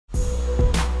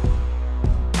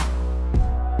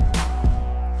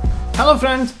Hello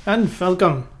friends and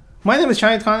welcome. My name is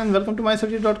Shahid Khan and welcome to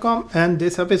MySirG.com and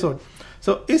this episode.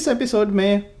 So इस episode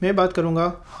में मैं बात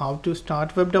करूँगा how to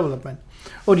start web development.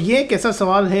 और ये एक ऐसा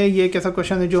सवाल है, ये एक ऐसा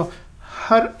क्वेश्चन है जो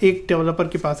हर एक डेवलपर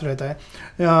के पास रहता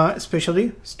है, स्पेशली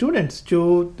स्टूडेंट्स जो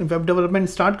वेब डेवलपमेंट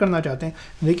स्टार्ट करना चाहते हैं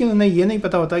लेकिन उन्हें ये नहीं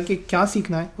पता होता कि क्या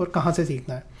सीखना है और कहाँ से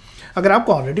सीखना है। अगर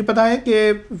आपको ऑलरेडी पता है कि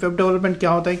वेब डेवलपमेंट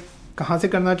क्या होता है, कहाँ से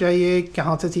करना चाहिए,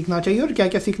 कहाँ से सीखना चाहिए और क्या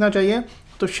क्या सीखना चाहिए,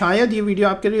 तो शायद ये वीडियो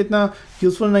आपके लिए इतना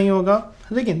यूज़फुल नहीं होगा।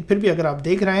 लेकिन फिर भी अगर आप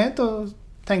देख रहे हैं तो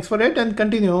thanks for it and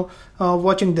continue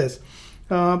watching this.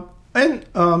 And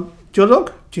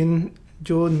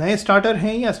जो नए स्टार्टर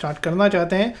हैं या स्टार्ट करना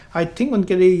चाहते हैं, आई थिंक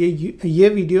उनके लिए ये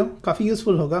वीडियो काफ़ी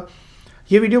यूज़फुल होगा।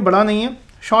 ये वीडियो बड़ा नहीं है,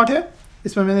 शॉर्ट है।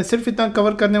 इसमें मैंने सिर्फ इतना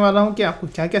कवर करने वाला हूँ कि आपको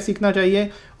क्या क्या सीखना चाहिए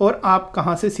और आप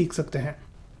कहाँ से सीख सकते हैं।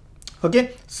 Okay,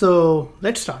 so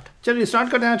let's start. चलिए स्टार्ट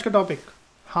करते हैं आज का topic,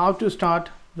 how to start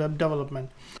web development.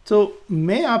 सो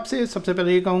मैं आपसे सबसे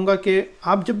पहले ये कहूँगा कि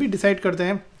आप जब भी डिसाइड करते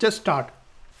हैं जस्ट स्टार्ट,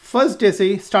 फर्स्ट डे से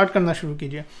ही स्टार्ट करना शुरू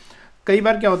कीजिए। कई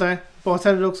बार क्या होता है, बहुत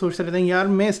सारे लोग सोचते रहते हैं यार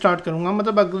मैं स्टार्ट करूँगा,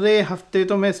 मतलब अगले हफ्ते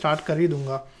तो मैं स्टार्ट कर ही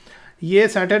दूँगा, ये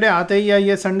सैटरडे आते ही या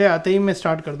ये संडे आते ही मैं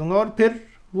स्टार्ट कर दूँगा, और फिर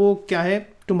वो क्या है,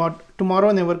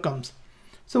 टुमारो नेवर कम्स।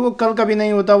 सो वो कल कभी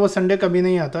नहीं होता, वो संडे कभी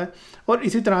नहीं आता है, और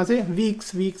इसी तरह से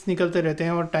वीक्स निकलते रहते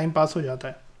हैं और टाइम पास हो जाता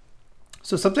है।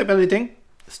 सो सबसे पहली thing,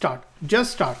 start,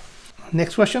 just start.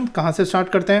 Next question, कहाँ से स्टार्ट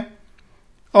करते हैं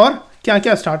और क्या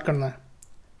क्या स्टार्ट करना है।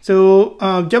 सो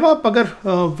जब आप अगर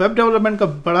वेब डेवलपमेंट का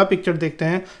बड़ा पिक्चर देखते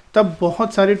हैं तब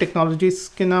बहुत सारी टेक्नोलॉजीज़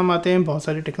के नाम आते हैं, बहुत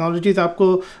सारी टेक्नोलॉजीज़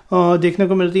आपको देखने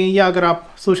को मिलती हैं, या अगर आप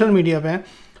सोशल मीडिया पे हैं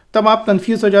तब आप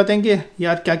कंफ्यूज हो जाते हैं कि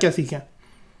यार क्या क्या सीखें।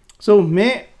 सो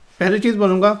मैं पहली चीज़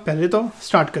बोलूँगा, पहले तो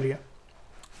स्टार्ट करिए।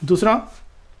 दूसरा,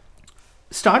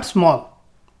 स्टार्ट स्मॉल,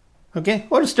 ओके,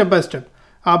 और स्टेप बाय स्टेप।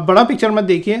 आप बड़ा पिक्चर मत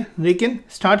देखिए लेकिन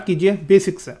स्टार्ट कीजिए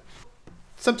बेसिक से।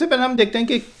 सबसे पहले हम देखते हैं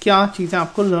कि क्या चीज़ें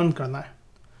आपको लर्न करना है।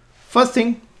 First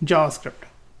thing, JavaScript.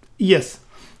 यस,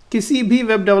 किसी भी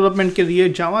वेब डेवलपमेंट के लिए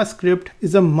जावास्क्रिप्ट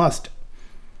इज़ अ मस्ट।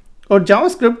 और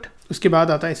जावास्क्रिप्ट, उसके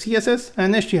बाद आता है CSS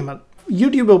and HTML।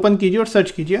 YouTube open कीजिए और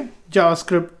सर्च कीजिए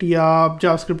जावास्क्रिप्ट या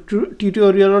जावास्क्रिप्ट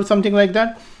ट्यूटोरियल और समथिंग लाइक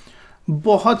दैट।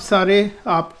 बहुत सारे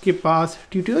आपके पास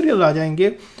ट्यूटोरियल आ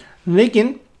जाएंगे,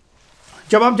 लेकिन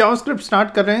जब आप जावास्क्रिप्ट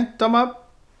स्टार्ट कर रहे हैं तब आप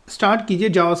स्टार्ट कीजिए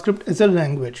जावास्क्रिप्ट एज अ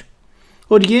लैंग्वेज।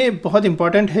 और ये बहुत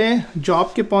इंपॉर्टेंट है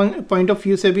जॉब के पॉइंट ऑफ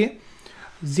व्यू से भी।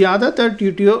 ज़्यादातर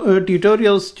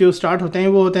ट्यूटोरियल्स जो स्टार्ट होते हैं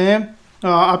वो होते हैं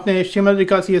आपने HTML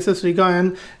लिखा, CSS लिखा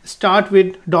and start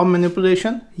with Dom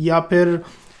manipulation, या फिर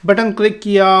बटन क्लिक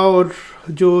किया और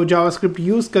जो जावास्क्रिप्ट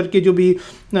यूज़ करके जो भी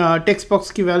टेक्स्ट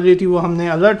बॉक्स की वैल्यू थी वो हमने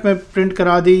अलर्ट में प्रिंट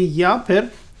करा दी, या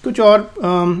फिर कुछ और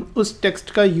उस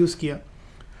टेक्स्ट का यूज़ किया।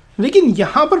 लेकिन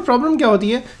यहाँ पर प्रॉब्लम क्या होती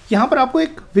है, यहाँ पर आपको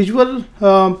एक विजुअल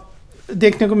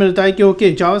देखने को मिलता है कि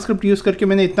ओके जावास्क्रिप्ट यूज़ करके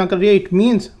मैंने इतना कर लिया, इट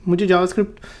मीन्स मुझे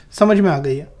जावास्क्रिप्ट समझ में आ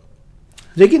गई है।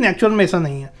 लेकिन एक्चुअल में ऐसा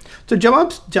नहीं है। तो जब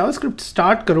आप जावास्क्रिप्ट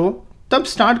स्टार्ट करो तब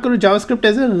स्टार्ट करो जावास्क्रिप्ट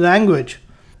एज ए लैंग्वेज।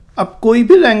 अब कोई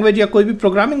भी लैंग्वेज या कोई भी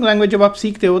प्रोग्रामिंग लैंग्वेज जब आप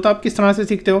सीखते हो तो आप किस तरह से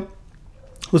सीखते हो,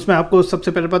 उसमें आपको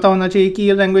सबसे पहले पता होना चाहिए कि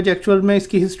ये लैंग्वेज एक्चुअल में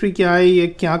इसकी हिस्ट्री क्या है, ये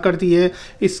क्या करती है,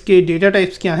 इसके डेटा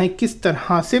टाइप्स क्या हैं, किस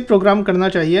तरह से प्रोग्राम करना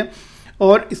चाहिए,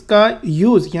 और इसका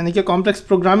यूज़ यानी कि कॉम्प्लेक्स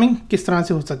प्रोग्रामिंग किस तरह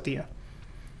से हो सकती है।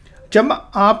 जब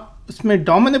आप उसमें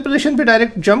डॉम मैनिपुलेशन पे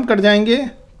डायरेक्ट जंप कर जाएंगे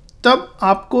तब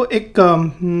आपको एक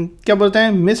क्या बोलते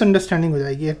हैं, मिसअंडरस्टैंडिंग हो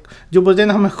जाएगी। एक जो बोलते हैं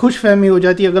ना, हमें खुश फहमी हो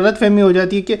जाती है, गलत फहमी हो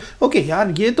जाती है कि ओके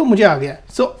यार ये तो मुझे आ गया है,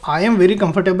 सो I am very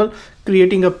comfortable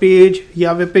creating a page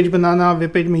या वेब पेज बनाना, वेब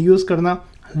पेज में यूज़ करना।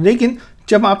 लेकिन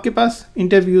जब आपके पास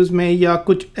इंटरव्यूज़ में या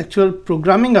कुछ एक्चुअल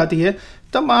प्रोग्रामिंग आती है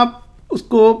तब आप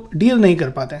उसको डील नहीं कर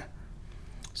पाते हैं।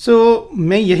 सो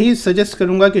मैं यही सजेस्ट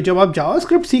करूँगा कि जब आप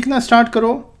जावास्क्रिप्ट सीखना स्टार्ट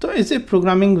करो तो इसे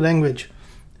प्रोग्रामिंग लैंग्वेज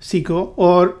सीखो।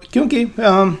 और क्योंकि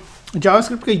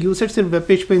जावास्क्रिप्ट का यूसेज सिर्फ वेब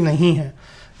पेज पे नहीं है,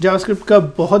 जावास्क्रिप्ट का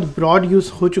बहुत ब्रॉड यूज़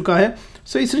हो चुका है।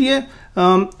 सो इसलिए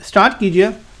स्टार्ट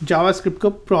कीजिए जावास्क्रिप्ट को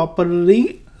प्रॉपरली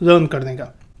लर्न करने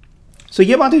का। सो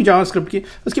ये बात हुई जावास्क्रिप्ट की।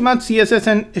 उसके बाद CSS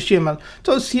एंड HTML।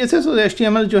 तो CSS और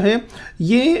HTML जो है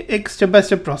ये एक स्टेप बाय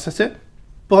स्टेप प्रोसेस है,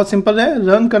 बहुत सिंपल है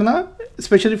लर्न करना,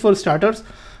 specially for starters.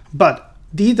 But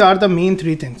these are the main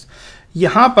 3 things.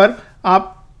 यहाँ पर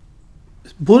आप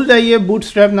भूल जाइए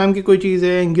बूटस्ट्रैप नाम की कोई चीज़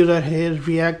है, एंगुलर है,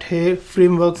 रिएक्ट है,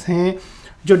 फ्रेमवर्क्स हैं,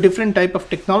 जो डिफरेंट टाइप ऑफ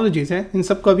टेक्नोलॉजीज़ हैं, इन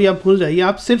सब को अभी आप भूल जाइए।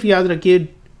 आप सिर्फ याद रखिए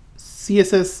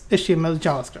CSS, HTML,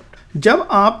 जावास्क्रिप्ट। जब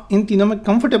आप इन तीनों में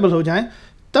कंफर्टेबल हो जाएं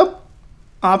तब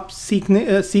आप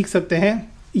सीख सकते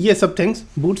हैं ये सब थिंग्स।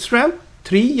 बूटस्ट्रैप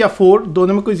 3 या 4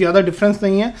 दोनों में कोई ज़्यादा डिफरेंस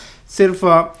नहीं है, सिर्फ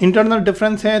इंटरनल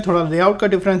डिफरेंस है, थोड़ा लेआउट का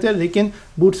डिफरेंस है, लेकिन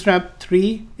बूटस्ट्रैप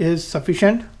 3 इज़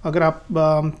सफिशेंट अगर आप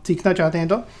सीखना चाहते हैं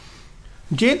तो।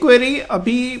 jQuery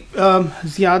अभी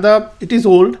ज़्यादा इट इज़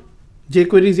ओल्ड,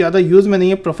 jQuery ज़्यादा यूज़ में नहीं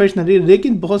है प्रोफेशनली,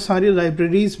 लेकिन बहुत सारी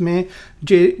लाइब्रेरीज़ में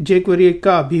jQuery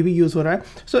का अभी भी यूज़ हो रहा है।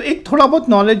 सो एक थोड़ा बहुत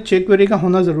नॉलेज jQuery का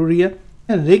होना ज़रूरी है,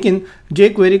 लेकिन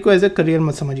jQuery को एज ए करियर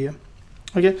मत समझिए।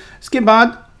 ओके, इसके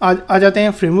बाद आ जाते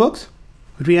हैं फ्रेमवर्क्स,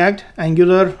 रिएक्ट,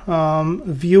 एंगुलर,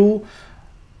 व्यू,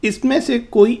 इसमें से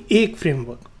कोई एक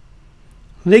फ्रेमवर्क,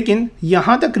 लेकिन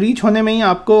यहाँ तक रीच होने में ही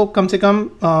आपको कम से कम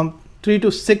 3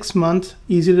 to 6 मंथ्स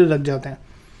ईजीली लग जाते हैं,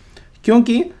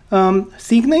 क्योंकि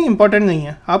सीखना ही इम्पॉर्टेंट नहीं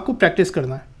है, आपको प्रैक्टिस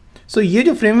करना है। सो ये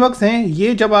जो फ्रेमवर्क्स हैं,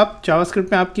 ये जब आप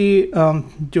जावास्क्रिप्ट में आपकी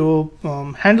जो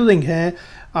हैंडलिंग है,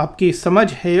 आपकी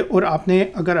समझ है, और आपने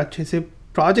अगर अच्छे से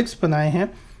प्रोजेक्ट्स बनाए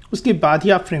हैं, उसके बाद ही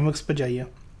आप फ्रेमवर्क्स पर जाइए।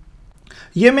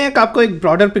 ये मैं आपको एक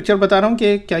ब्रॉडर पिक्चर बता रहा हूँ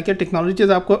कि क्या क्या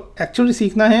टेक्नोलॉजीज़ आपको एक्चुअली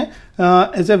सीखना है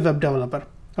as a web developer.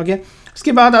 Okay,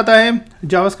 इसके बाद आता है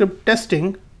JavaScript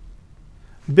testing,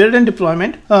 build and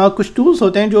deployment. कुछ टूल्स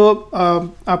होते हैं जो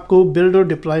आपको बिल्ड और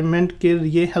डिप्लॉयमेंट के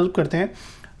लिए हेल्प करते हैं।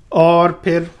 और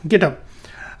फिर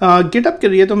गिटअप के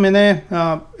लिए तो मैंने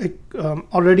एक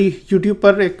ऑलरेडी यूट्यूब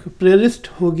पर एक प्लेलिस्ट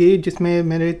होगी जिसमें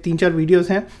मेरे 3-4 वीडियोस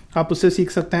हैं, आप उससे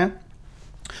सीख सकते हैं।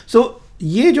 सो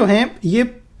ये जो हैं, ये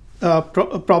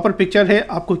प्रॉपर पिक्चर है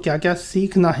आपको क्या क्या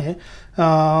सीखना है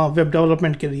वेब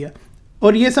डेवलपमेंट के लिए,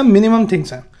 और ये सब मिनिमम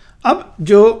थिंग्स हैं। अब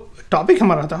जो टॉपिक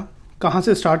हमारा था, कहाँ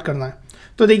से स्टार्ट करना है,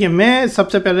 तो देखिए मैं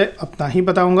सबसे पहले अपना ही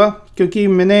बताऊंगा, क्योंकि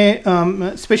मैंने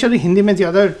स्पेशली हिंदी में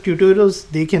ज़्यादा ट्यूटोरियल्स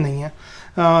देखे नहीं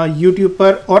हैं यूट्यूब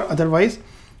पर, और अदरवाइज़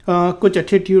कुछ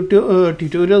अच्छे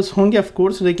ट्यूटोरियल्स होंगे ऑफ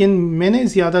कोर्स, लेकिन मैंने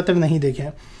ज़्यादातर नहीं देखे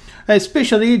हैं।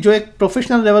 स्पेशली जो एक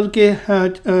प्रोफेशनल लेवल के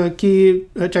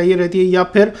की चाहिए रहती है, या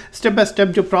फिर स्टेप बाय स्टेप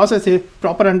जो प्रोसेस है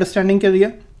प्रॉपर अंडरस्टैंडिंग के लिए,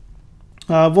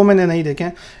 वो मैंने नहीं देखे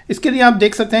हैं। इसके लिए आप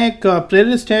देख सकते हैं, एक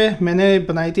प्लेलिस्ट है मैंने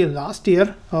बनाई थी last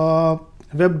year,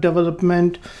 web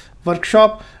development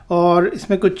workshop, और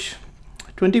इसमें कुछ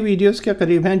 20 वीडियोस के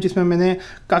करीब हैं, जिसमें मैंने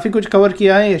काफ़ी कुछ कवर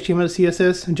किया है। HTML,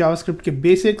 CSS, जावास्क्रिप्ट के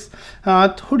बेसिक्स,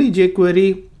 थोड़ी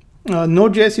jQuery,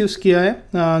 Node.js यूज़ किया है।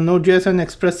 Node.js एंड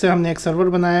एक्सप्रेस से हमने एक सर्वर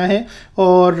बनाया है,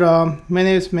 और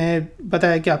मैंने इसमें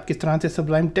बताया कि आप किस तरह से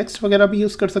सबलाइम टेक्स्ट वगैरह भी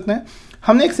यूज़ कर सकते हैं।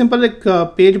 हमने एक सिंपल एक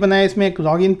पेज बनाया, इसमें एक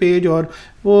लॉगिन पेज, और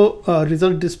वो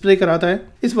रिज़ल्ट डिस्प्ले कराता है।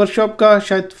 इस वर्कशॉप का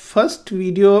शायद फर्स्ट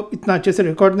वीडियो इतना अच्छे से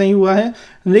रिकॉर्ड नहीं हुआ है,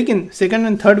 लेकिन second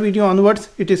and third video onwards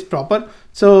it is proper.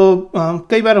 सो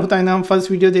कई बार होता है ना, हम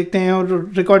फर्स्ट वीडियो देखते हैं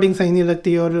और रिकॉर्डिंग सही नहीं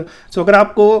लगती, और सो अगर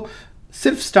आपको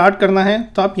सिर्फ स्टार्ट करना है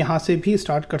तो आप यहाँ से भी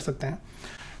स्टार्ट कर सकते हैं।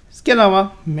 इसके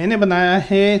अलावा मैंने बनाया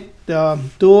है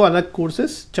 2 अलग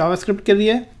कोर्सेस जावास्क्रिप्ट के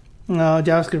लिए,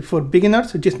 जावास्क्रिप्ट फॉर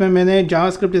बिगिनर्स, जिसमें मैंने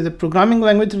JavaScript as a programming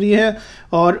language ली है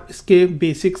और इसके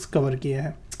बेसिक्स कवर किए हैं।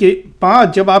 इसके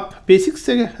बाद जब आप बेसिक्स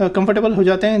से कंफर्टेबल हो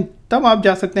जाते हैं, तब आप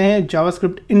जा सकते हैं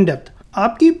जावास्क्रिप्ट इन डेप्थ।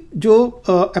 आपकी जो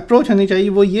अप्रोच होनी चाहिए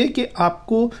वो ये कि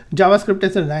आपको जावास्क्रिप्ट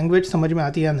एज ए लैंग्वेज समझ में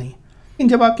आती है या नहीं।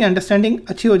 जब आपकी अंडरस्टैंडिंग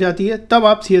अच्छी हो जाती है, तब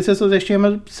आप CSS और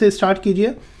HTML से स्टार्ट कीजिए,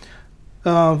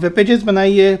 वेब पेजेस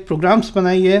बनाइए, प्रोग्राम्स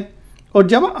बनाइए, और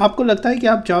जब आपको लगता है कि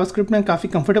आप जावास्क्रिप्ट में काफ़ी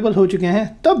कंफर्टेबल हो चुके हैं,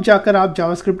 तब जाकर आप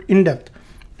जावास्क्रिप्ट इन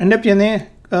डेप्थ यानी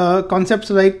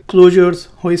कॉन्सेप्ट्स लाइक क्लोजर्स,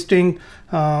 होस्टिंग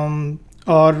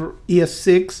और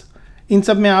ES6, इन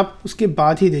सब में आप उसके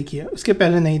बाद ही देखिए, उसके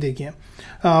पहले नहीं देखिए।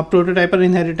 प्रोटोटाइपर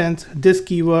inheritance, this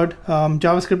keyword,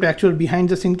 JavaScript actual behind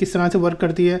the scene किस तरह से वर्क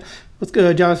करती है,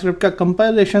 उसका जावास्क्रिप्ट का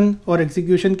कंपाइलेशन और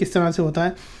एग्जीक्यूशन किस तरह से होता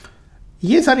है,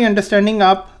 ये सारी अंडरस्टैंडिंग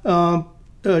आप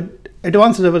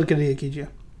एडवांस लेवल के लिए कीजिए।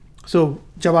 सो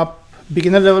जब आप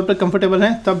बिगिनर लेवल पर कंफर्टेबल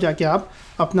हैं, तब जाके आप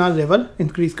अपना लेवल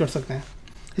इंक्रीज़ कर सकते हैं।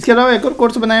 इसके अलावा एक और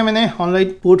कोर्स बनाया मैंने,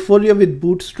 ऑनलाइन पोर्टफोलियो विद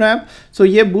बूटस्ट्रैप। सो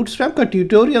ये बूटस्ट्रैप का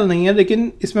ट्यूटोरियल नहीं है,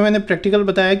 लेकिन इसमें मैंने प्रैक्टिकल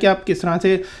बताया कि आप किस तरह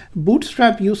से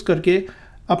बूटस्ट्रैप यूज़ करके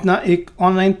अपना एक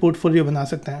ऑनलाइन पोर्टफोलियो बना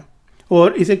सकते हैं,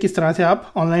 और इसे किस तरह से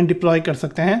आप ऑनलाइन डिप्लॉय कर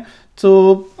सकते हैं। सो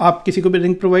आप किसी को भी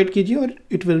लिंक प्रोवाइड कीजिए और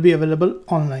it will be available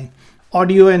online.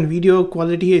 Audio and video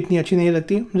quality इतनी अच्छी नहीं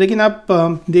लगती, लेकिन आप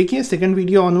देखिए second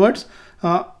video onwards,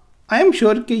 I am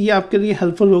sure कि ये आपके लिए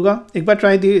हेल्पफुल होगा। एक बार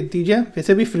ट्राई दीजिए,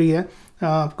 वैसे भी फ्री है,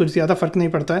 कुछ ज़्यादा फ़र्क नहीं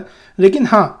पड़ता है, लेकिन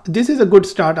हाँ this is a good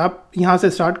start, आप यहाँ से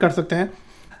स्टार्ट कर सकते हैं।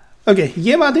 ओके,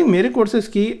 ये बात है मेरे कोर्सेज़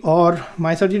की, और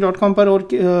MySirG.com पर और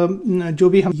जो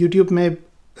भी हम YouTube में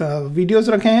वीडियोस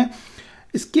रखे हैं,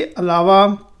 इसके अलावा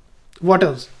what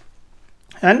else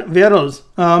and where else.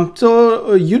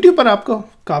 So YouTube पर आपको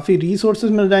काफ़ी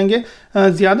रिसोर्सेज मिल जाएंगे।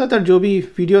 ज़्यादातर जो भी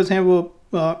वीडियोस हैं वो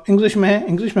इंग्लिश में हैं,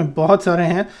 इंग्लिश में बहुत सारे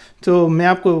हैं। तो मैं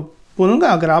आपको बोलूँगा,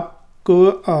 अगर आपको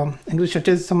इंग्लिश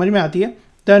अच्छे से समझ में आती है,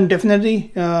 then definitely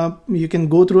you can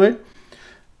go through it.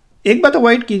 एक बात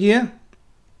अवॉइड कीजिए,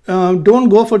 don't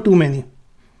go for to many.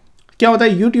 क्या होता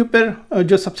है यूट्यूब पर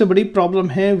जो सबसे बड़ी प्रॉब्लम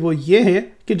है वो ये है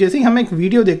कि जैसे ही हम एक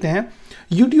वीडियो देखते हैं,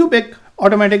 यूट्यूब एक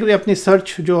ऑटोमेटिकली अपनी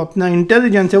सर्च जो अपना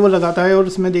इंटेलिजेंस है वो लगाता है और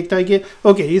उसमें देखता है कि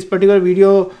ओके इस पर्टिकुलर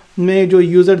वीडियो में जो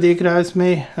यूज़र देख रहा है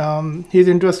इसमें ही इज़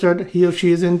इंटरेस्टेड, ही और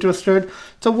शी इज़ इंटरेस्टेड,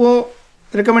 तो वो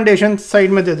रिकमेंडेशन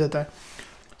साइड में दे देता है।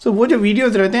 सो वो जो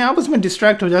वीडियोज़ रहते हैं आप उसमें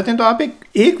डिस्ट्रैक्ट हो जाते हैं, तो आप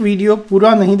एक वीडियो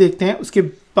पूरा नहीं देखते हैं, उसके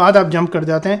बाद आप जंप कर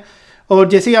जाते हैं और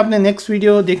जैसे ही आपने नेक्स्ट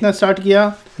वीडियो देखना स्टार्ट किया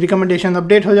रिकमेंडेशन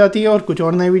अपडेट हो जाती है और कुछ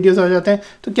और नए वीडियोस आ जाते हैं।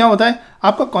 तो क्या होता है,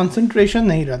 आपका कंसंट्रेशन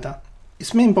नहीं रहता।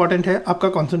 इसमें इंपॉर्टेंट है आपका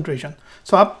कंसंट्रेशन।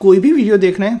 सो आप कोई भी वीडियो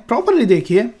देख रहे हैं प्रॉपरली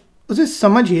देखिए, उसे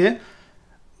समझिए,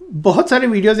 बहुत सारे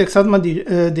वीडियोस एक साथ मत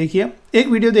देखिए, एक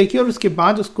वीडियो देखिए और उसके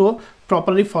बाद उसको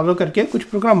प्रॉपरली फॉलो करके कुछ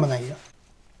प्रोग्राम बनाइए।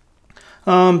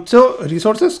 सो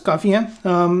रिसोर्सेज काफ़ी हैं,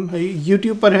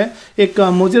 यूट्यूब पर है, एक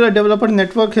मोजिला डेवलपर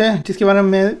नेटवर्क है जिसके बारे में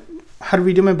मैं हर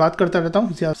वीडियो में बात करता रहता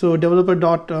हूँ। सो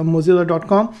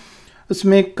developer.mozilla.com,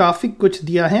 उसमें काफ़ी कुछ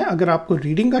दिया है। अगर आपको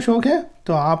रीडिंग का शौक़ है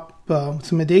तो आप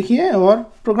उसमें देखिए और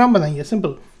प्रोग्राम बनाइए,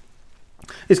 सिंपल।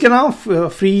 इसके अलावा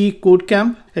फ्री कोड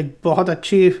कैंप एक बहुत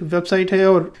अच्छी वेबसाइट है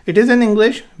और it is in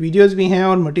English, videos भी हैं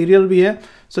और मटेरियल भी है।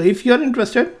 So if you are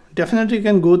interested definitely you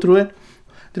can go through it.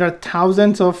 There are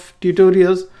thousands of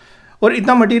tutorials और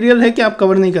इतना मटेरियल है कि आप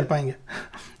कवर नहीं कर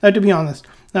पाएंगे टू बी ऑनेस्ट।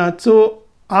 सो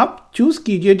आप चूज़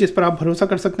कीजिए जिस पर आप भरोसा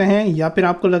कर सकते हैं या फिर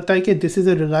आपको लगता है कि this is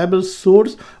a reliable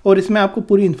source और इसमें आपको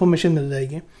पूरी इन्फॉर्मेशन मिल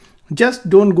जाएगी। Just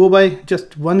don't go by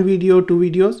just 1 video 2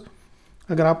 videos.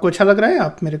 अगर आपको अच्छा लग रहा है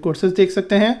आप मेरे कोर्सेज देख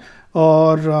सकते हैं।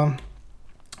 और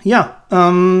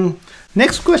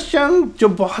नेक्स्ट क्वेश्चन जो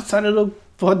बहुत सारे लोग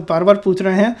बहुत बार बार पूछ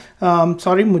रहे हैं,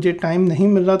 सॉरी मुझे टाइम नहीं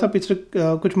मिल रहा था पिछले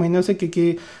कुछ महीनों से,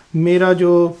 क्योंकि मेरा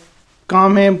जो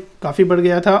काम है काफ़ी बढ़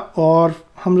गया था और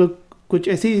हम लोग कुछ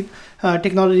ऐसी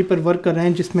टेक्नोलॉजी पर वर्क कर रहे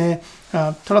हैं जिसमें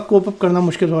थोड़ा कोप अप करना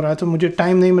मुश्किल हो रहा है, तो मुझे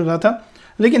टाइम नहीं मिल रहा था।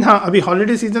 लेकिन हाँ, अभी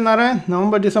हॉलीडे सीजन आ रहा है,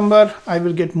 नवंबर दिसंबर, I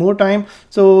will get more time.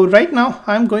 So right now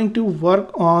I am going to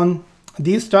work on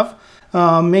this stuff.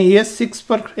 मैं ES6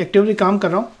 पर एक्टिवली काम कर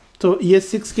रहा हूँ, तो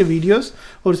ES6 के वीडियोस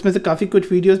और उसमें से काफ़ी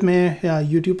कुछ वीडियोस मैं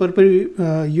यूट्यूब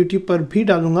पर भी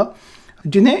डालूंगा।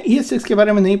 जिन्हें ES6 के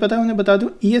बारे में नहीं पता उन्हें बता दूं,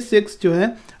 ES6 जो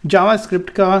है जावास्क्रिप्ट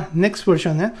का नेक्स्ट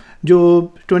वर्जन है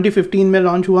जो 2015 में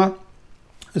लॉन्च हुआ।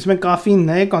 इसमें काफ़ी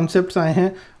नए कॉन्सेप्ट्स आए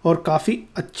हैं और काफ़ी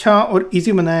अच्छा और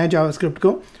इजी बनाया है जावास्क्रिप्ट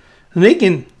को।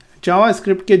 लेकिन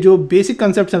जावास्क्रिप्ट के जो बेसिक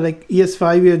कॉन्सेप्ट्स हैं लाइक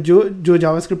ES5 या जो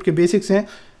जावास्क्रिप्ट के बेसिक्स हैं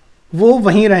वो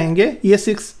वहीं रहेंगे।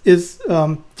 ES6 is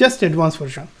just advance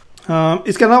version.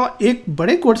 इसके अलावा एक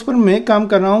बड़े कोर्स पर मैं काम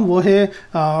कर रहा हूँ, वो है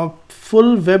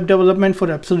full web development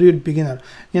for absolute beginner.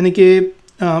 यानी कि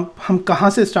हम कहाँ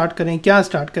से स्टार्ट करें, क्या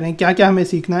स्टार्ट करें, क्या क्या हमें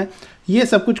सीखना है, ये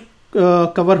सब कुछ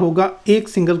कवर होगा एक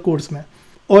सिंगल कोर्स में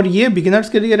और ये बिगिनर्स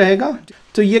के लिए रहेगा।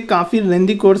 तो ये काफ़ी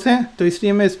लेंदी कोर्स है, तो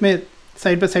इसलिए मैं इसमें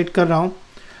साइड बाय साइड कर रहा हूँ।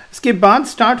 इसके बाद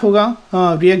स्टार्ट होगा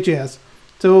React.js।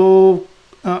 तो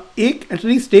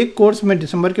एटलीस्ट एक कोर्स मैं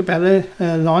दिसंबर के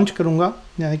पहले लॉन्च करूँगा,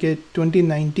 यानी कि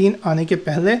 2019 आने के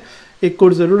पहले एक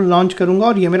कोर्स ज़रूर लॉन्च करूँगा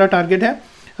और ये मेरा टारगेट है।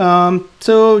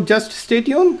 So just stay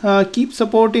tune, keep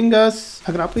supporting us.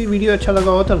 अगर आपको ये वीडियो अच्छा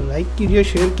लगा हो तो लाइक कीजिए,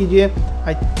 शेयर कीजिए।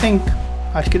 आई थिंक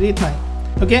आज के लिए इतना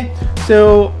ही। Okay,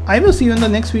 so I will see you in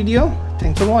the next video.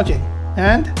 Thanks for watching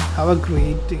and have a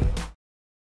great day.